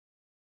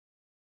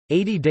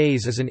80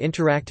 Days is an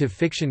interactive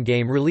fiction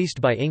game released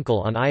by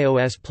Inkle on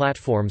iOS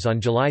platforms on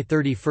July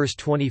 31,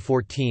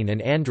 2014 and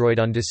Android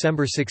on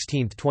December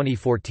 16,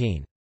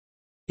 2014.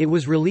 It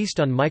was released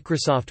on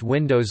Microsoft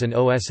Windows and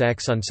OS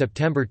X on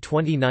September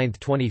 29,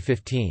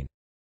 2015.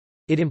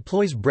 It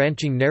employs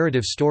branching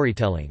narrative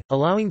storytelling,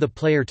 allowing the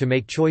player to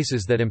make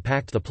choices that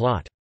impact the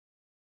plot.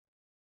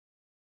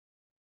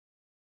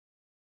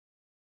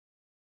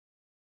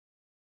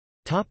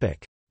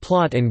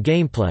 Plot and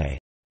gameplay.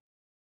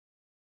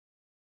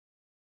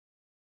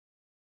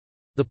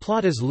 The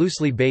plot is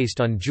loosely based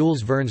on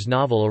Jules Verne's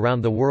novel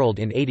Around the World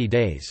in 80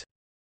 Days.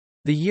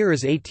 The year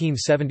is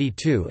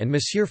 1872 and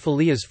Monsieur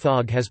Phileas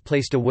Fogg has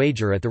placed a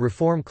wager at the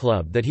Reform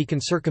Club that he can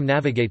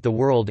circumnavigate the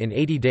world in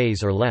 80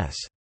 days or less.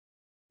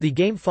 The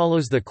game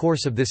follows the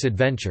course of this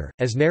adventure,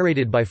 as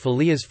narrated by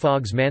Phileas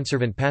Fogg's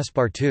manservant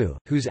Passepartout,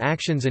 whose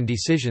actions and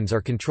decisions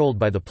are controlled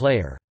by the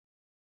player.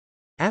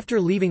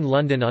 After leaving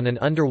London on an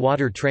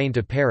underwater train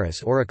to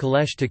Paris or a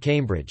calèche to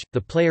Cambridge,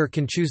 the player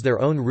can choose their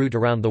own route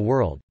around the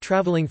world,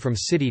 travelling from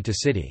city to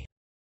city.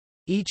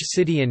 Each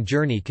city and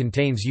journey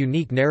contains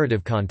unique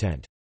narrative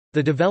content.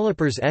 The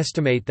developers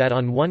estimate that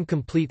on one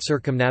complete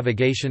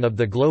circumnavigation of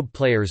the globe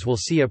players will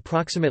see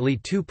approximately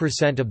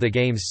 2% of the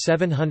game's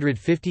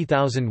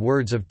 750,000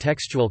 words of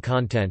textual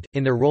content.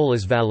 In their role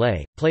as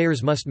valet,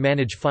 players must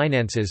manage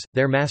finances,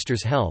 their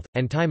master's health,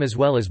 and time as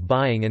well as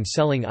buying and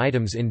selling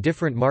items in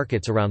different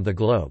markets around the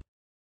globe.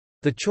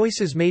 The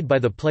choices made by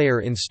the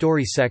player in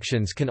story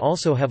sections can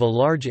also have a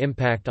large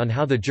impact on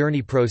how the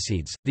journey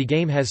proceeds. The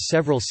game has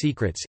several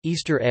secrets,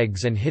 Easter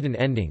eggs, and hidden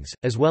endings,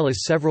 as well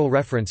as several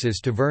references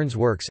to Verne's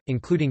works,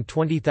 including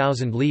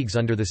 20,000 Leagues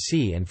Under the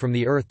Sea and From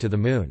the Earth to the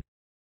Moon.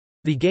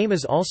 The game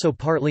is also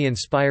partly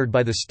inspired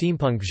by the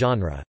steampunk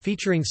genre,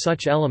 featuring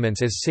such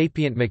elements as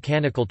sapient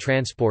mechanical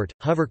transport,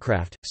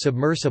 hovercraft,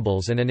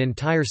 submersibles, and an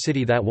entire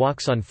city that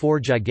walks on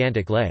 4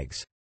 gigantic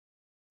legs.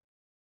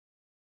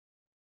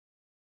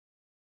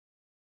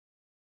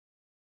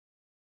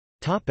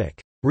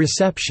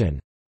 Reception.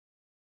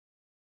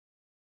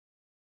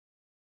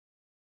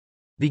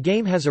 The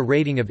game has a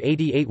rating of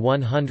 88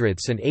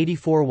 100ths and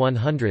 84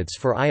 100ths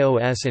for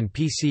iOS and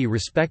PC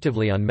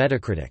respectively on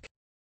Metacritic.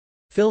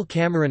 Phil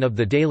Cameron of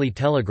the Daily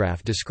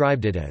Telegraph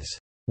described it as,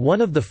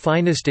 "one of the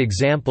finest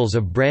examples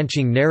of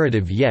branching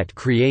narrative yet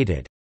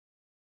created."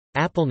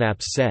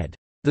 AppleNaps said,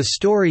 "The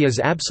story is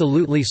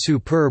absolutely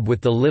superb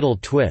with the little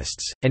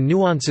twists, and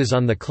nuances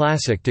on the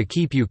classic to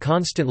keep you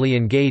constantly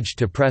engaged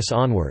to press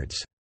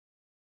onwards."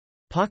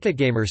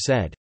 PocketGamer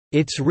said,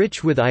 "It's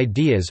rich with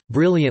ideas,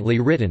 brilliantly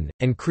written,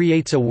 and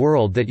creates a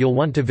world that you'll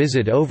want to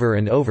visit over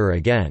and over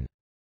again."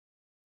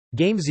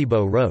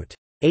 GameZebo wrote,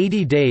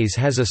 80 Days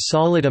has a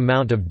solid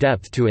amount of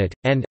depth to it,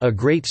 and a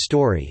great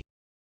story.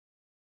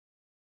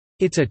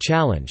 It's a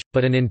challenge,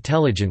 but an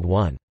intelligent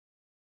one."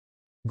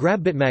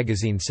 Grabbit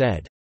magazine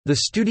said, "The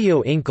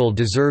studio Inkle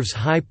deserves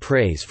high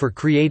praise for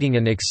creating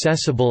an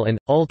accessible and,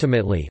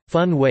 ultimately,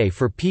 fun way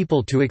for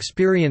people to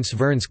experience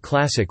Verne's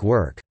classic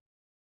work."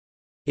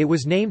 It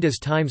was named as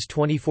Time's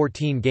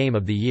 2014 Game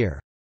of the Year.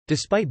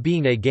 Despite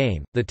being a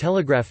game, the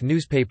Telegraph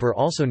newspaper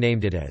also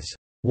named it as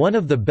one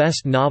of the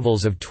best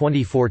novels of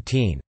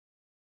 2014.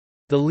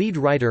 The lead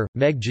writer,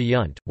 Meg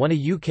Giunt, won a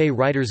UK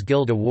Writers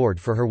Guild Award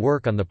for her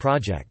work on the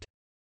project.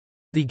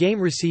 The game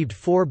received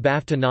 4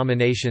 BAFTA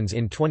nominations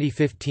in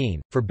 2015,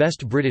 for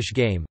Best British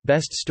Game,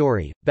 Best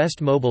Story,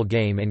 Best Mobile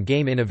Game and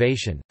Game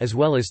Innovation, as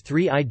well as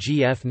 3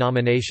 IGF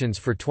nominations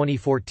for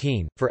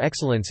 2014, for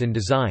Excellence in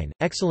Design,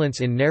 Excellence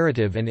in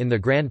Narrative and in the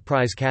Grand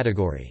Prize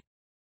category.